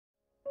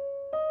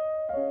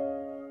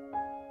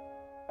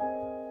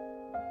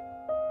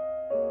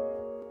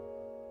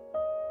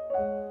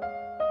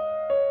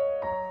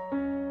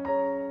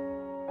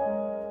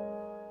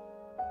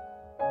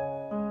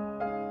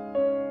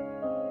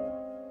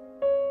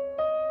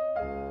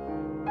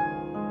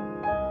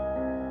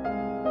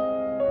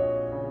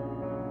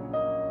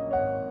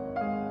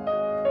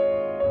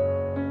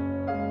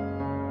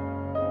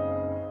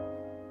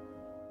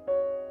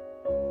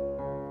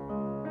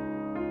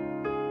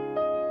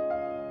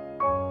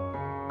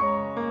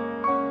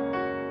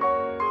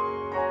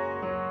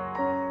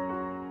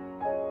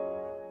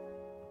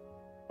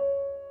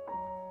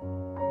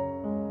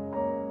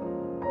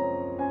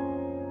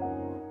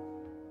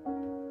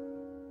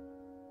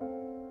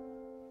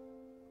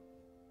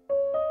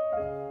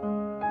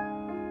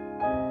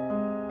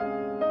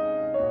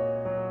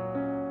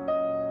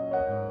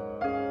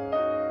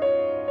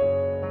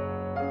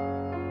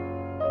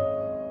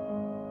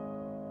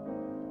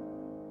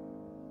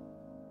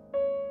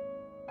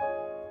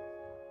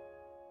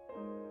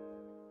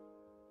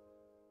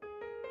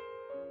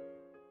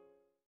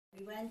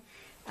again.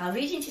 Our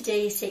reading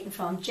today is taken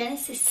from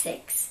Genesis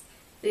 6,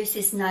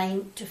 verses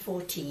 9 to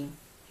 14.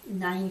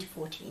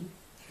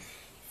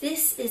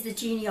 This is the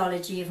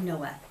genealogy of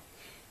Noah.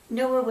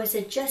 Noah was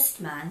a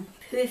just man,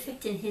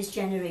 perfect in his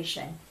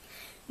generation.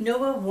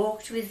 Noah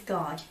walked with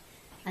God,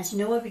 and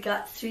Noah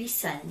begot 3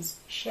 sons,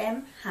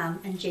 Shem, Ham,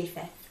 and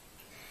Japheth.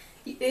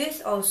 The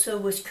earth also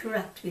was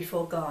corrupt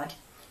before God,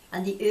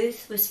 and the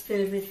earth was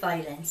filled with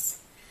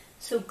violence.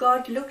 So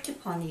God looked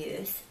upon the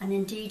earth, and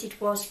indeed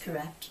it was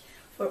corrupt,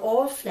 for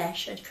all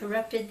flesh had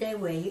corrupted their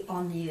way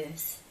on the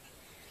earth.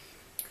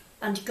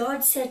 And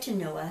God said to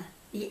Noah,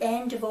 The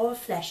end of all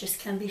flesh has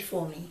come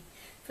before me,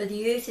 for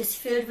the earth is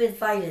filled with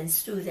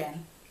violence through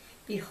them.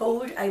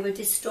 Behold, I will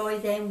destroy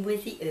them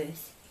with the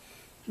earth.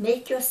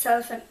 Make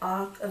yourself an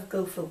ark of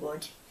gopher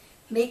wood.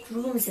 Make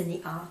rooms in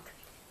the ark,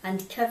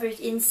 and cover it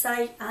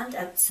inside and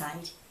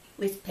outside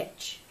with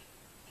pitch.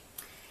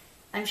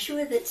 I'm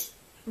sure that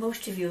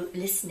most of you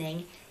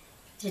listening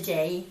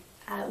today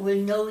will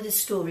know the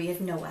story of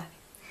Noah.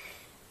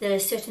 There are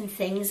certain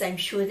things I'm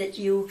sure that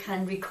you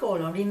can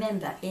recall or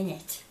remember in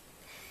it,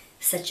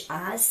 such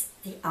as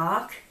the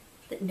ark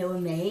that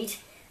Noah made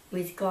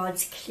with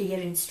God's clear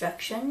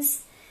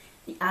instructions,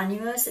 the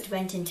animals that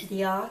went into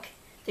the ark,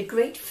 the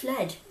great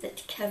flood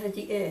that covered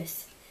the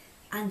earth,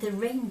 and the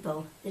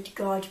rainbow that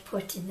God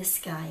put in the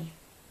sky.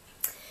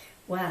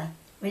 Well,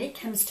 when it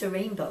comes to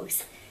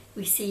rainbows,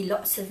 we see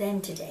lots of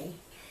them today,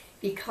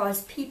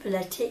 because people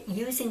are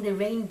using the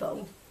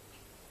rainbow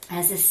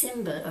as a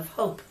symbol of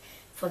hope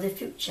for the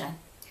future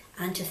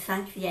and to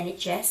thank the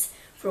NHS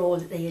for all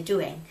that they are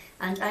doing.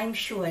 And I'm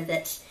sure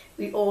that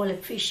we all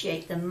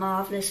appreciate the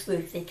marvellous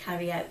work they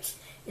carry out,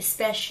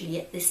 especially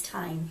at this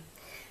time.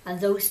 And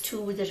those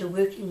too that are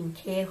working in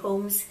care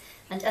homes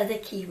and other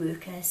key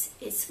workers,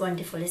 it's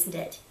wonderful, isn't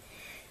it?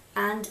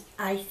 And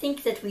I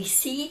think that we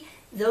see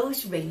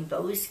those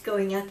rainbows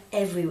going up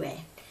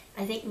everywhere.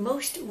 I think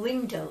most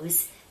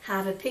windows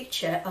have a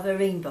picture of a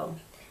rainbow.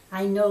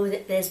 I know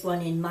that there's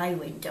one in my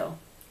window.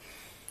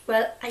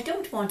 Well, I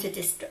don't want to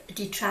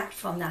detract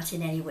from that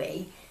in any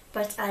way,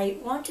 but I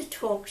want to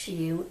talk to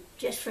you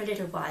just for a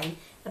little while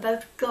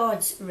about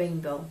God's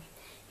rainbow,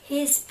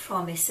 His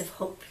promise of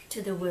hope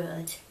to the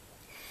world.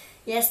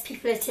 Yes,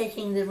 people are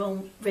taking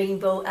the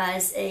rainbow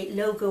as a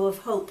logo of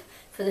hope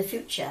for the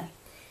future,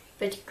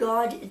 but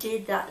God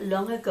did that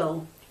long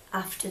ago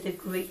after the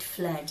great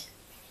flood.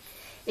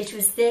 It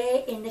was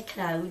there in the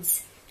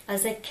clouds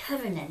as a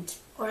covenant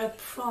or a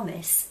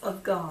promise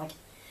of God.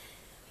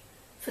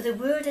 For the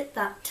world at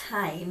that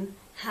time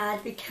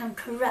had become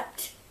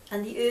corrupt,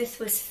 and the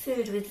earth was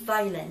filled with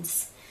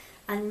violence,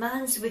 and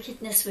man's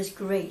wickedness was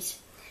great,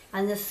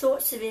 and the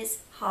thoughts of his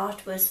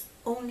heart was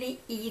only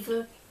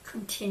evil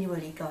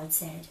continually, God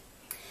said.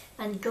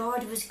 And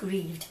God was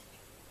grieved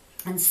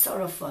and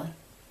sorrowful.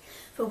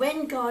 For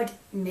when God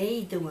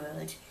made the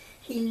world,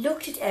 He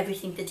looked at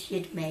everything that He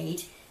had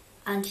made,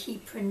 and He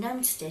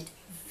pronounced it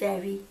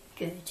very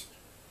good.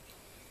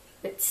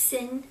 But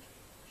sin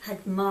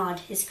had marred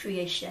His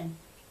creation,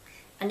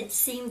 and it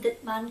seemed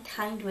that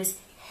mankind was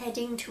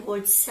heading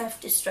towards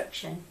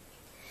self-destruction.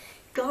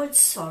 God's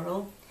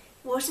sorrow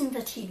wasn't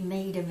that He'd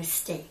made a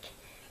mistake,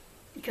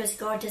 because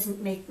God doesn't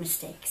make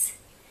mistakes,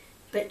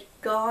 but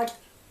God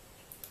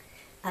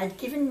had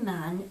given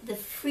man the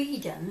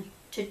freedom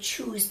to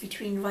choose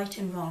between right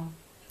and wrong,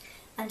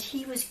 and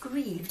He was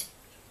grieved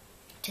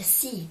to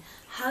see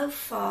how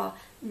far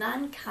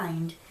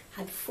mankind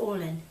had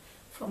fallen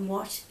from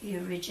what He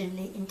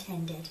originally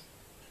intended.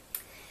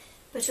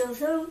 But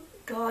although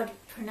God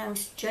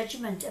pronounced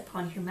judgment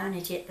upon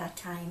humanity at that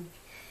time,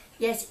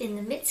 yet in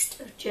the midst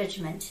of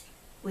judgment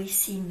we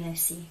see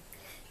mercy,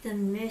 the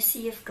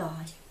mercy of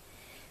God,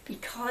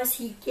 because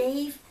He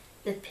gave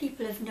the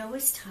people of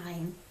Noah's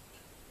time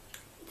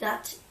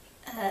that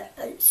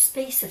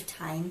space of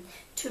time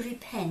to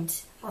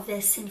repent of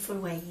their sinful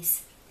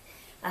ways.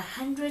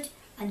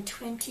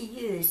 120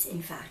 years,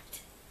 in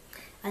fact.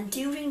 And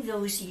during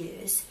those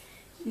years,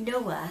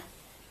 Noah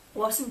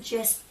wasn't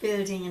just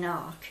building an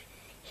ark,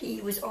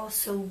 he was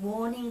also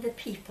warning the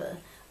people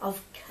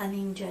of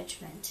coming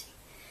judgment.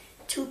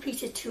 2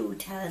 Peter 2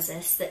 tells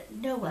us that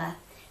Noah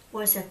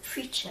was a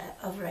preacher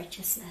of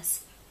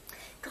righteousness.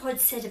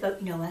 God said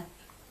about Noah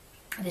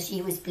that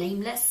he was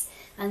blameless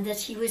and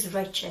that he was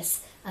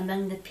righteous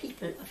among the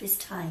people of his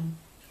time.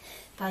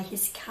 By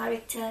his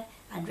character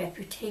and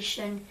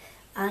reputation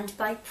and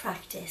by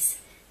practice,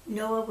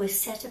 Noah was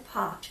set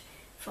apart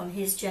from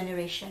his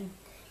generation.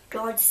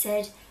 God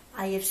said,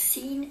 I have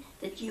seen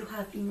that you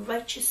have been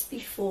righteous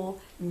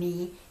before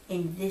me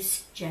in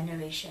this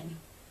generation.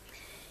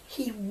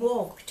 He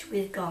walked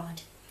with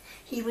God.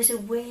 He was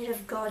aware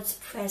of God's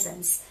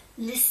presence,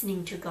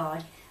 listening to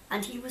God,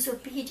 and he was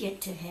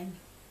obedient to Him.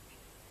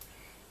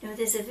 You know,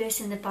 there's a verse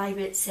in the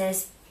Bible that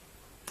says,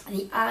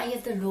 the eye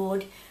of the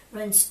Lord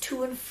runs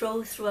to and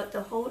fro throughout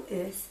the whole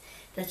earth,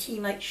 that He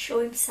might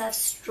show Himself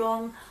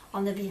strong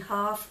on the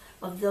behalf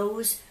of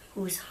those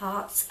whose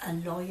hearts are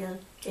loyal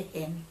to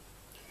Him.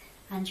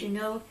 And you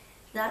know,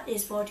 that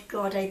is what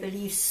God, I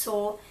believe,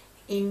 saw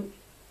in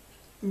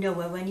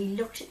Noah, when he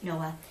looked at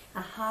Noah,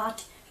 a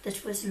heart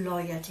that was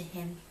loyal to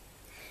him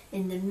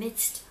in the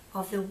midst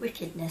of the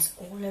wickedness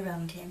all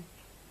around him.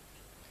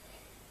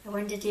 I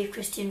wonder, dear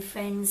Christian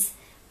friends,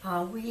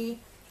 are we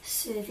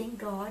serving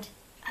God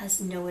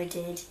as Noah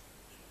did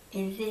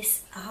in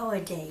this our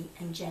day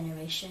and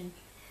generation,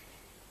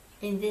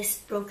 in this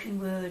broken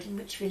world in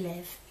which we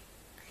live?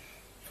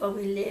 For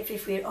we live,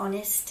 if we're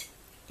honest,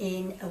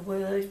 in a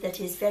world that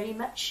is very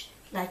much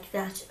like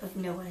that of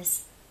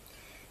Noah's,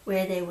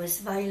 where there was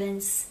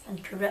violence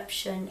and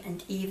corruption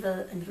and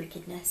evil and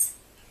wickedness.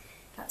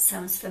 That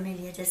sounds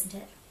familiar, doesn't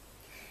it?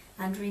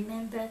 And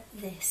remember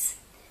this,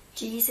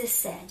 Jesus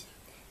said,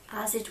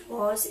 as it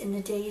was in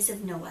the days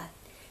of Noah,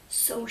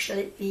 so shall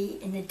it be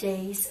in the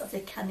days of the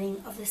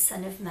coming of the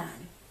Son of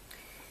Man,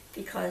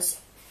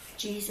 because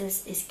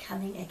Jesus is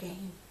coming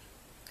again.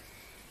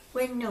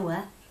 When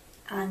Noah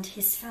and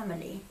his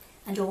family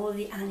and all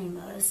the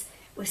animals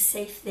were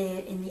safe there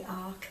in the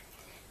ark,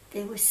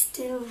 there was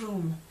still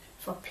room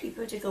for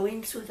people to go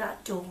in through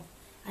that door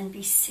and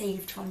be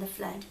saved from the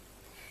flood.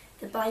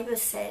 The Bible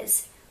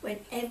says when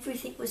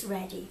everything was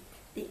ready,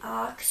 the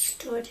ark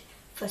stood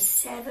for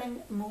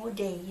 7 more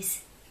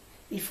days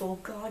before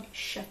God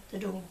shut the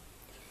door.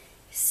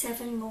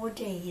 7 more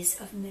days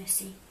of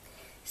mercy.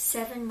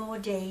 7 more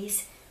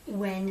days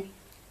when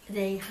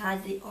they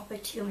had the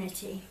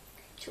opportunity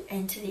to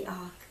enter the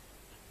ark.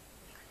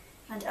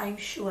 And I'm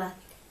sure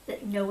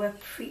that Noah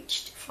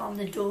preached from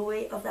the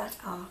doorway of that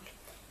ark,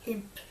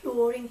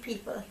 imploring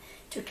people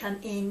to come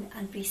in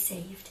and be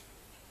saved.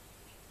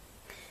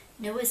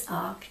 Noah's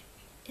ark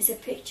is a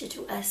picture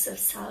to us of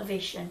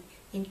salvation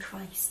in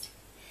Christ.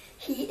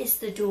 He is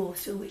the door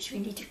through which we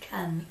need to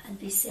come and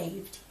be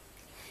saved.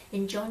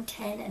 In John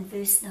 10 and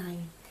verse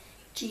 9,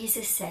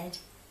 Jesus said,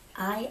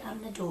 I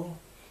am the door.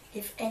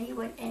 If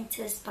anyone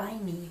enters by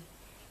me,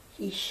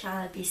 he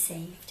shall be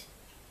saved.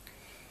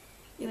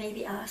 You may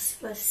be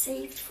asked, well,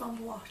 saved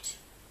from what?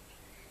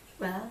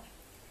 Well,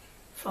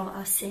 from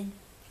our sin,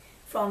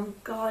 from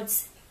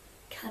God's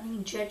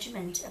coming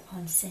judgment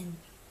upon sin.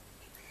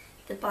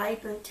 The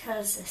Bible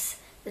tells us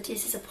that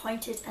it is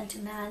appointed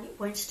unto man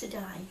once to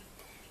die,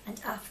 and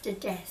after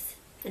death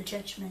the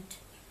judgment.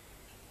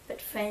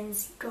 But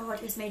friends, God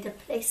has made a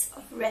place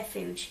of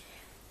refuge.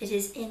 It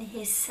is in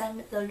his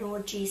Son, the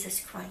Lord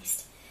Jesus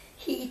Christ.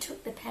 He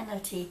took the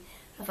penalty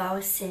of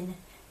our sin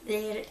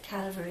there at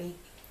Calvary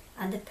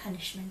and the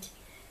punishment.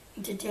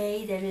 And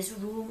today there is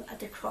room at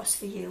the cross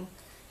for you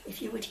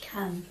if you would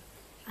come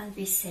and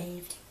be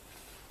saved.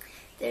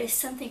 There is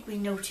something we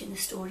note in the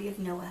story of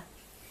Noah.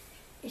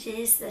 It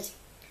is that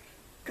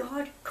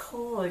God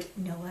called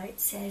Noah, it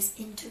says,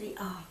 into the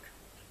ark.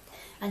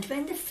 And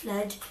when the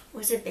flood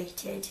was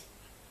abated,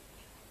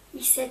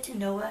 he said to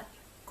Noah,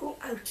 go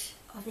out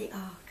of the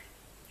ark,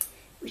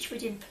 which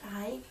would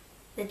imply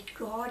that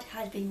God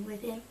had been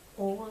with him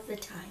all the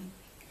time.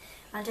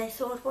 And I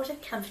thought, what a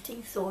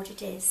comforting thought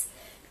it is,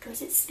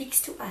 because it speaks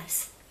to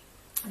us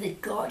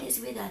that God is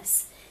with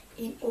us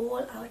in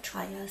all our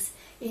trials,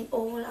 in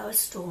all our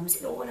storms,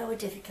 in all our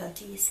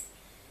difficulties.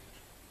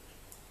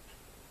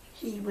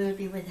 He will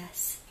be with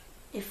us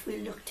if we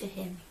look to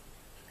him.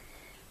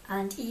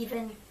 And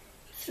even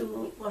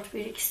through what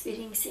we're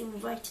experiencing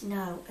right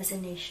now as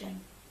a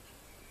nation,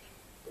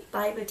 the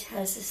Bible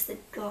tells us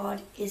that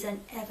God is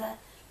an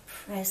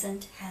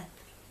ever-present help.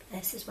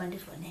 Bless his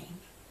wonderful name.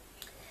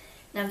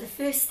 Now, the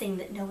first thing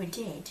that Noah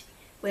did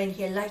when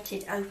he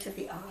alighted out of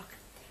the ark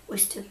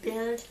was to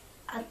build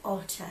an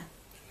altar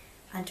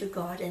unto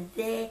God, and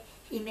there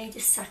he made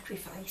a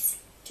sacrifice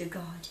to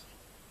God.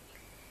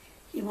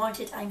 He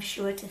wanted, I'm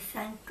sure, to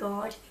thank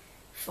God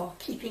for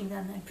keeping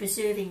them and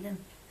preserving them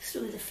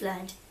through the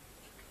flood.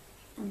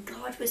 And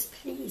God was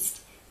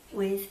pleased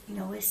with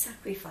Noah's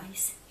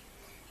sacrifice.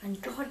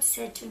 And God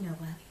said to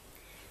Noah,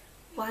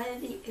 while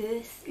the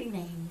earth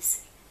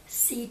remains,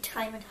 seed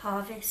time and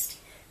harvest,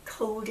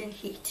 cold and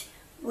heat,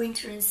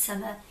 winter and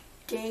summer,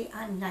 day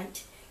and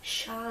night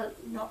shall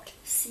not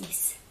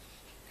cease.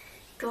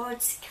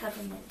 God's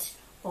covenant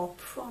or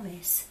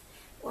promise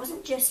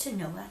wasn't just to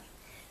Noah,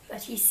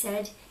 but he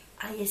said,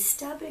 I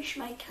establish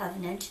my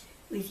covenant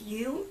with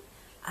you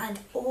and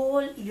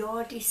all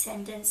your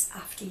descendants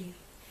after you,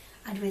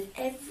 and with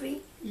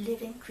every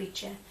living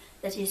creature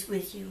that is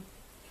with you,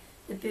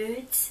 the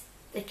birds,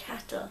 the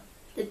cattle,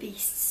 the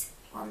beasts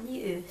on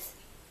the earth,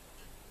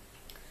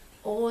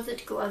 all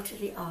that go out of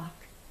the ark.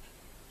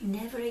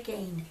 Never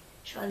again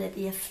shall there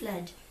be a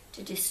flood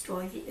to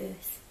destroy the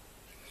earth.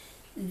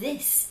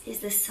 This is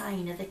the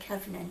sign of the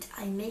covenant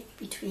I make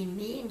between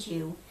me and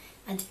you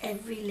and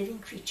every living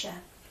creature.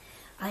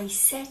 I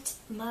set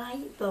my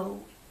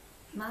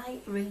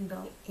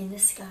rainbow in the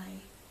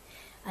sky,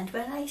 and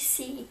when I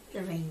see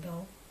the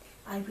rainbow,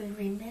 I will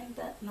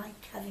remember my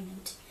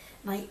covenant,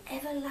 my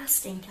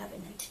everlasting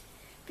covenant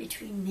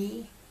between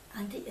me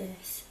and the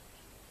earth.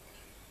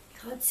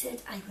 God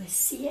said, I will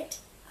see it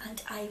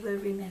and I will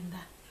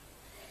remember.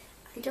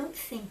 I don't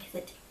think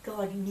that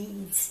God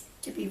needs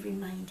to be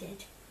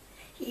reminded.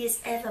 He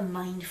is ever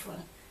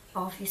mindful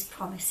of his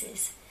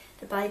promises.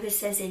 The Bible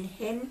says, in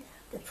him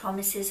The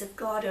promises of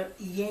God are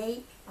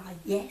yea, are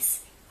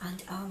yes,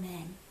 and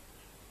amen.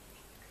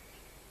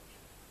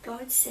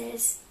 God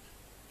says,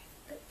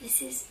 but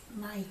this is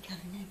my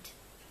covenant.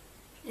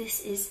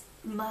 This is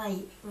my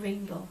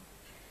rainbow.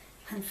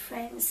 And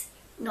friends,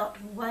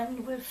 not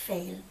one will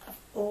fail of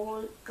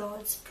all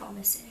God's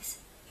promises.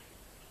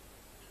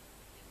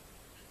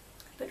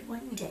 But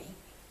one day,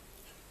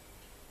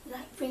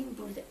 that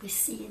rainbow that we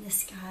see in the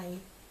sky,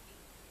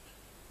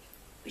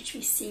 which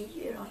we see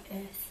here on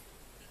earth,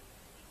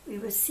 we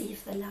will see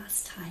for the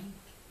last time.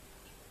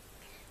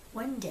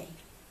 One day,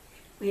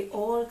 we're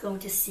all going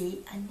to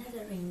see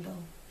another rainbow,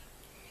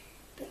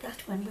 but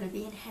that one will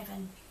be in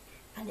heaven,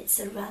 and it's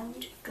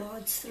around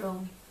God's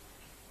throne.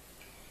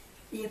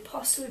 The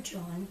Apostle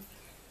John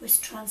was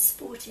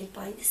transported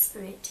by the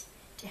Spirit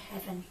to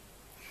heaven,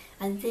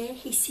 and there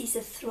he sees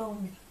a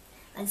throne,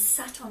 and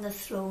sat on the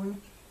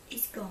throne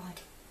is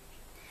God.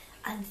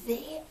 And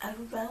there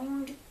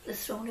around the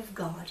throne of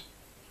God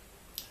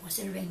was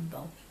a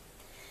rainbow.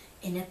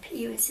 In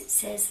appearance it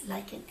says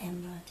like an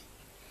emerald.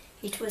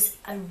 It was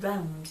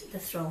around the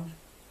throne.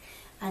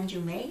 And you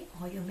may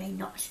or you may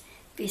not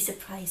be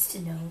surprised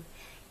to know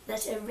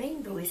that a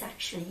rainbow is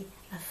actually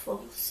a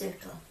full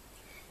circle.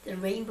 The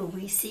rainbow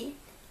we see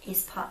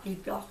is partly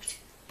blocked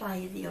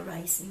by the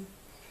horizon,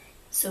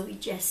 so we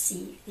just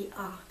see the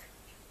arc.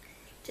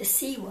 To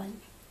see one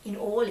in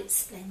all its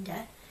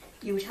splendour,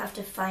 you would have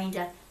to find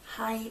a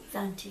high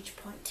vantage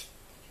point.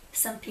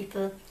 Some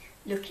people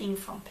looking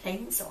from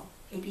planes or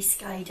maybe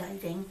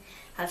skydiving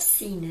have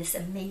seen this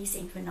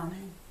amazing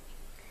phenomenon.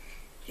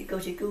 If you go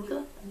to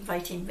Google and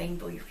write in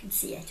rainbow, you can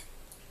see it.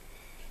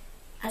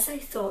 As I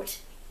thought,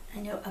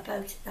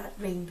 about that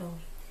rainbow,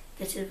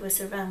 that it was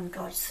around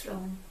God's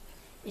throne,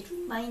 it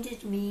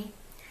reminded me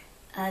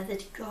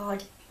that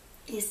God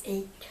is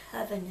a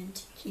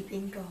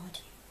covenant-keeping God.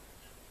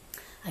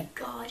 A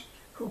God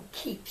who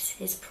keeps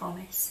his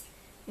promise.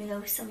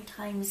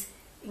 Sometimes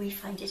we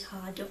find it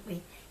hard, don't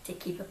we, to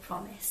keep a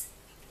promise.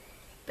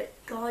 But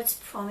God's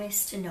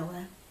promise to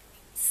Noah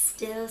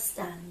still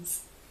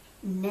stands.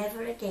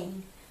 Never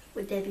again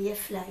would there be a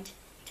flood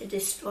to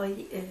destroy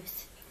the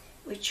earth,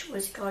 which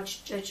was God's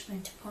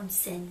judgment upon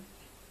sin.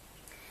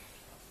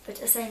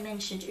 But as I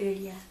mentioned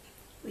earlier,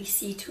 we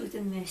see too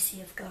the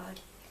mercy of God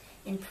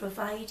in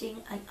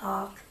providing an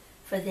ark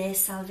for their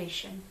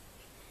salvation.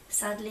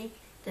 Sadly,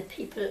 the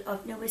people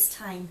of Noah's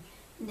time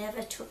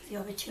never took the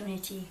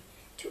opportunity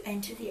to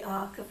enter the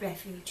ark of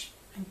refuge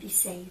and be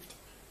saved.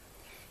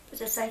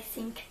 But as I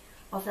think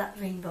of that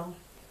rainbow,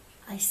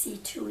 I see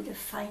too the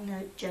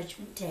final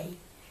judgment day,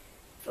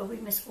 for we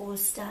must all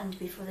stand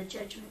before the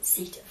judgment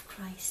seat of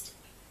Christ.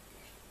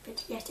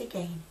 But yet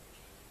again,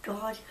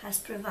 God has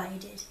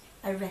provided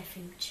a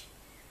refuge,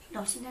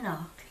 not in an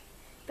ark,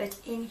 but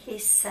in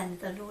his Son,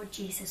 the Lord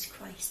Jesus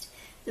Christ,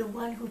 the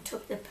one who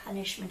took the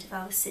punishment of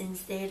our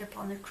sins there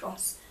upon the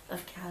cross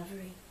of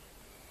Calvary.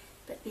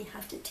 But we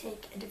have to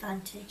take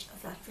advantage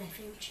of that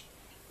refuge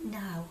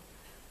now,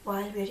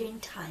 while we're in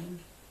time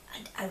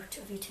and out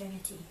of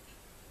eternity.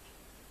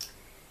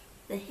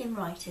 The hymn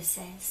writer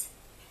says,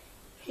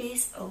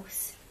 his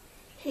oath,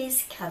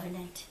 his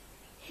covenant,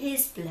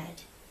 his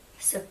blood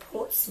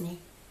supports me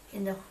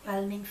in the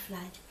whelming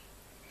flood.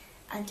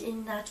 And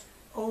in that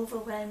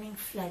overwhelming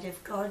flood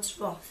of God's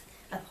wrath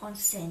upon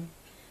sin,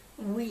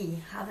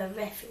 we have a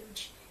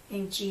refuge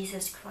in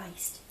Jesus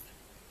Christ.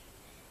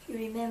 You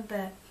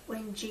remember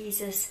when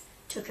Jesus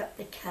took up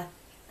the cup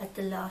at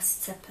the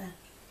Last Supper,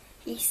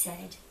 he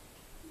said,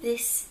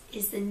 this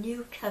is the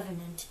new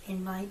covenant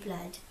in my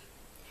blood.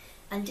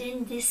 And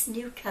in this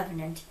new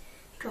covenant,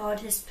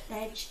 God has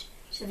pledged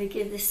to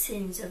forgive the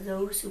sins of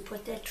those who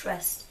put their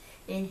trust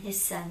in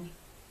his Son.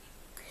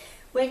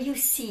 When you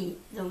see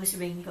those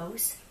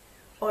rainbows,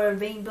 or a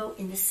rainbow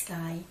in the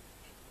sky,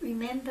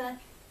 remember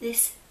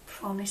this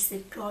promise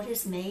that God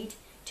has made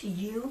to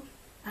you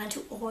and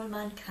to all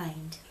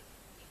mankind.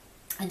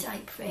 And I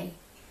pray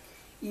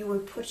you will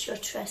put your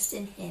trust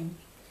in him.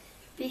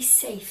 Be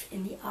safe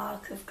in the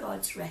ark of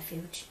God's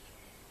refuge.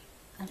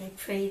 And I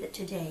pray that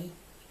today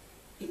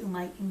you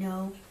might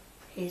know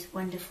his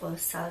wonderful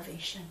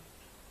salvation.